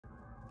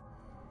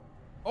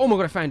Oh my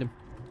god, I found him.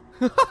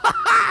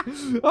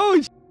 Oh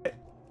shit.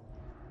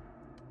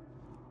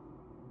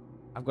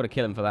 I've got to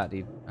kill him for that,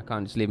 dude. I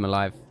can't just leave him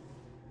alive.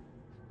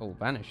 Oh,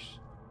 vanish.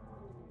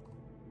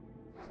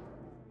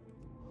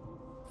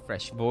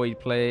 Fresh void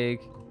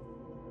plague.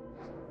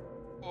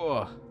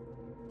 Oh.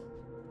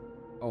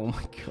 Oh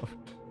my god.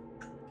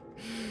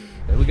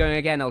 We're going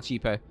again, El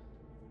Cheapo.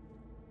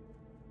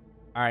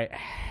 Alright.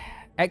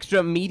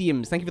 Extra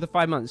mediums. Thank you for the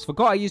 5 months.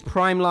 Forgot I used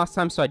Prime last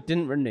time, so I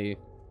didn't renew.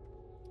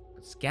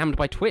 Scammed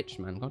by Twitch,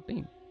 man. God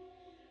damn.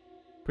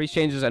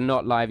 Pre-changes are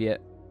not live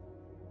yet.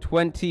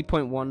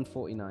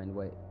 20.149.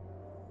 Wait.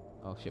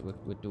 Oh shit,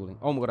 we're dueling.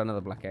 Oh my god,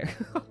 another black egg.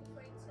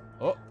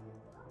 Oh.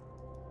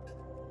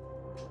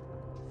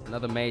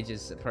 Another mage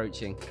is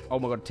approaching. Oh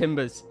my god,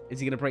 Timbers. Is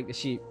he gonna break the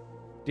sheep?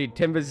 Dude,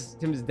 Timbers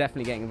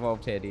definitely getting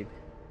involved here, dude.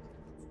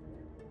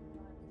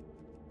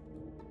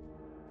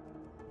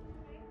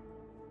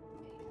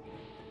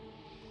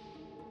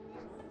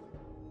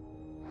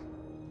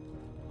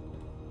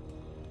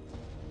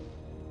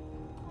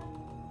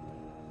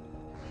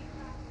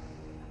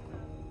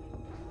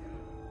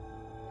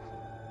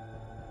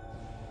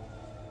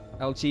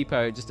 El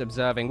Cheapo just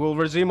observing. We'll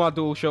resume our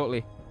duel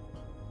shortly.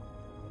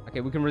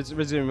 Okay, we can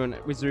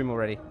resume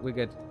already. We're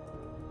good.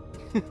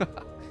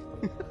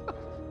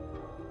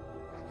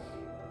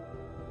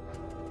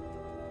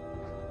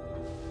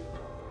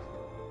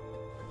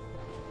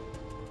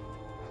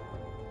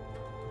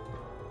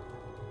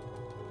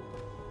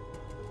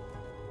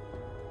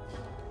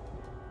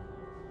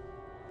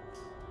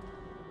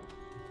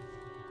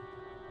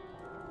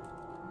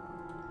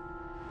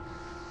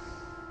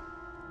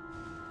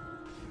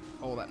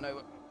 Oh, that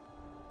Nova.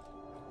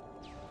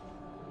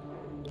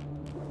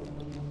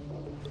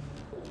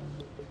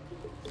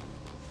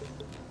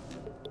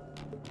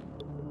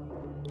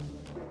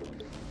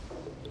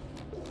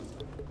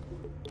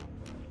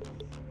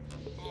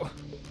 Oh.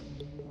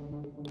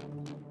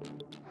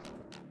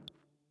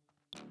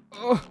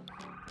 Oh.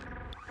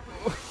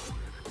 Oh.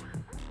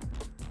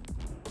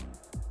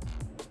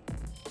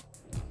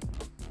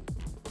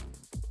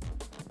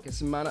 Get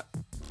some mana.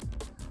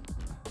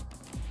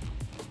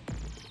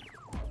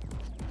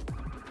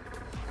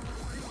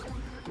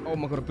 Oh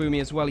my god, a boomy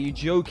as well. Are you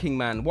joking,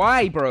 man?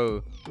 Why,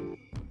 bro?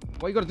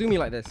 Why you gotta do me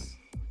like this?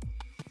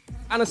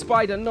 And a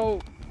spider. No.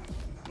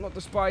 Not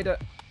the spider.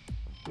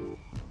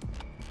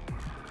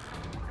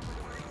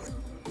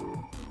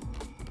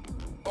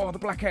 Oh, the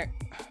black hat.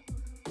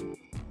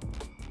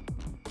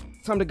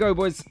 Time to go,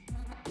 boys.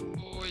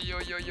 Oi,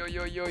 oi, oi, oi,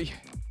 oi, oi.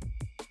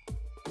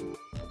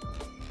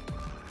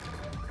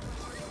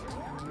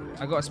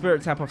 I got a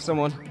spirit tap off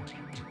someone.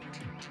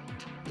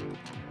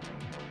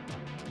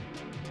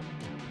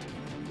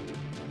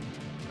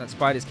 That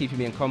spider's keeping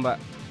me in combat.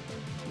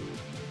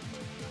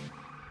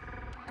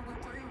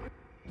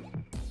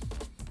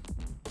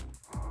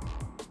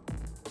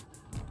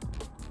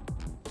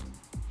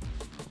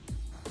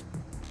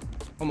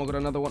 Oh my god,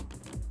 another one.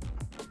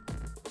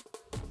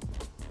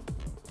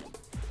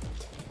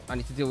 I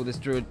need to deal with this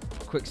druid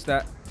quick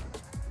stat.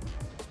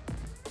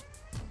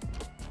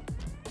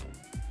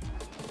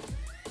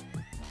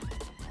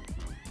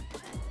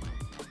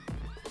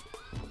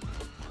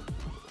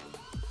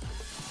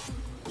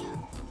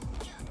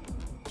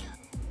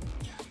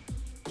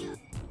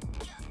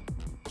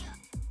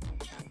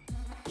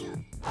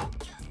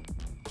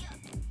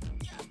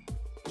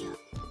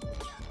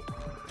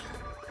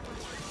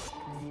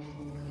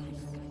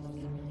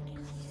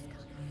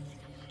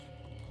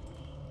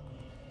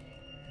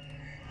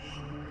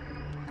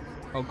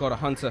 Oh god, a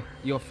hunter.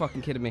 You're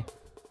fucking kidding me.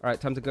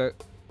 Alright, time to go.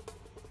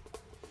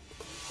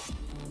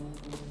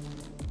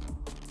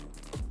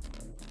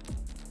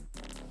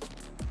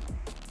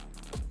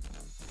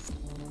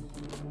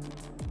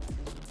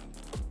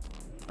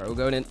 Alright, we're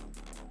going in.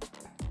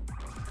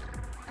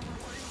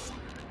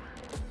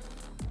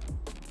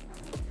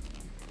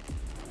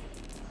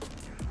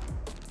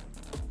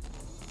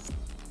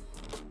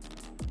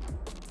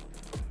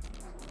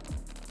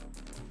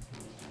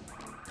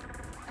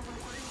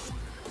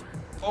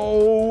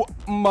 Oh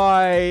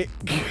my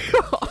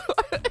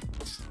god.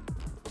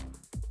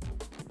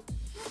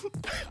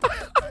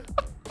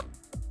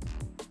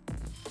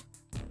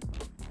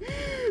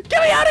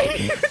 Get me out of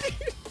here.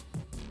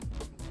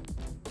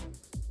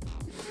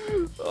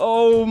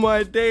 Oh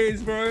my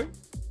days, bro.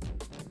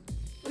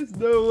 There's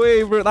no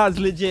way, bro. That was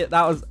legit.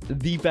 That was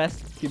the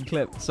best skin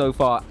clip so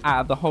far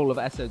out of the whole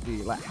of SOD.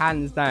 Like,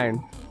 hands down.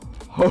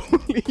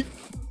 Holy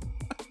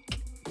fuck.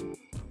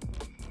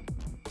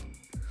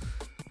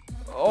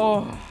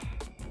 Oh.